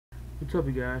What's up,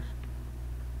 you guys?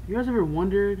 You guys ever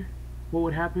wondered what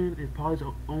would happen if Polys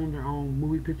owned their own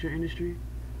movie picture industry?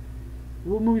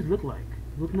 What would movies look like?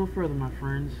 Look no further, my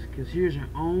friends, because here's your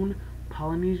own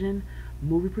Polynesian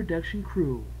movie production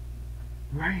crew.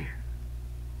 Right here.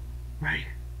 Right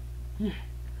here. Yeah.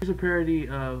 Here's a parody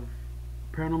of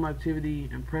Paranormal Activity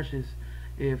and Precious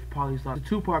if Polys thought. It's a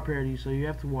two-part parody, so you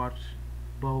have to watch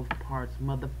both parts.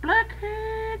 Mother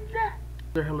Blackhead!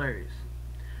 They're hilarious.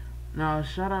 Now,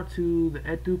 shout out to the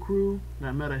Etu crew that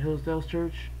I met at Hillsdale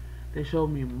Church. They showed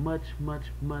me much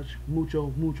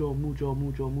mucho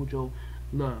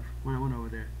love when I went over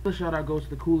there. The shout out goes to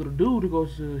the cool little dude who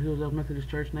goes to Hillsdale Methodist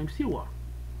Church named Siwa.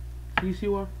 See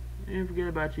Siwa? Ain't forget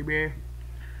about you, bear.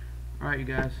 Alright, you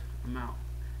guys, I'm out.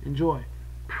 Enjoy.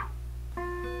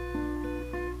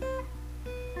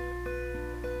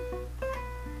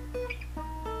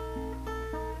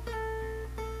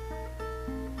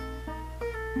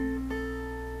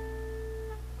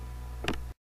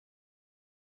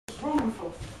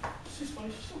 She's so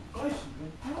spicy,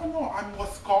 man. I don't know. I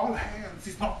was called hands.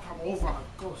 He's not come over.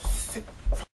 Go sit.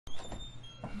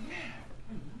 Man,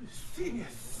 this thing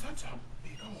is such a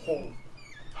big hole.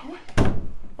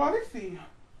 What is he?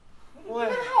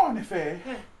 What? How on the fair?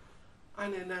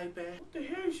 Ano na ibe? What the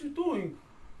hell is you doing?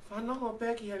 Sana ko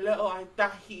beki hello ay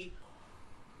tahi.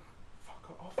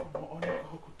 Fuck off. I'm on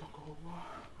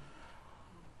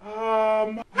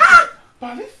the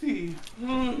Palisi.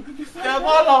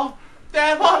 Devolo.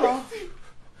 Devolo.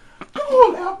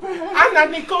 Go help me. Ana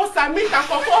Nicole Samita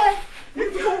Kokoe.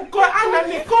 Ko Ana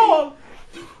Nicole.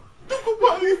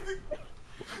 Palisi.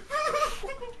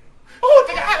 Oh,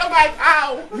 take out of my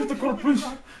house. You have to go to the priest.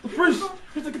 The priest. You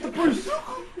have to get the priest. You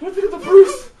have to get the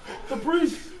priest. The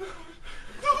priest.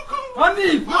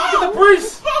 Honey, you have to get the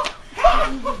priest.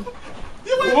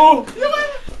 You win. Whoa. You win.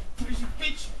 Bitch,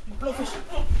 bitch. You blowfish.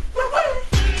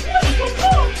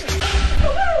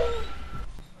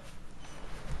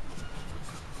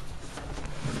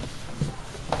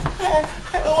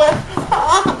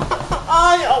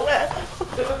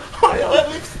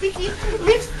 Lip sticky.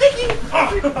 Lip sticky.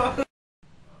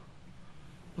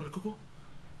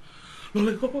 Lollipop.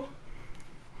 Lollipop.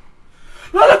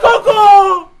 Lollipop.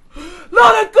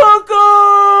 Lollipop.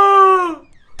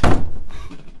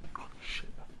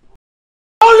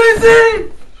 Oh,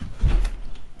 Lizzie.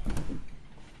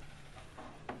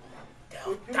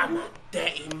 Tama de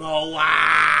imoa.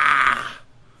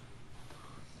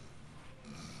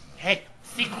 Hey,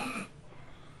 sick.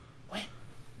 Wait.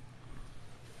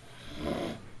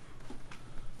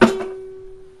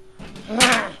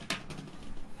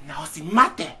 Now si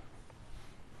mate.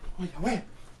 Wait.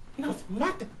 Now si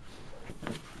mate.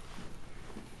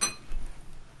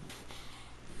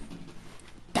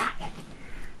 Dale.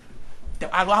 Te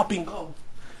hago a pingo.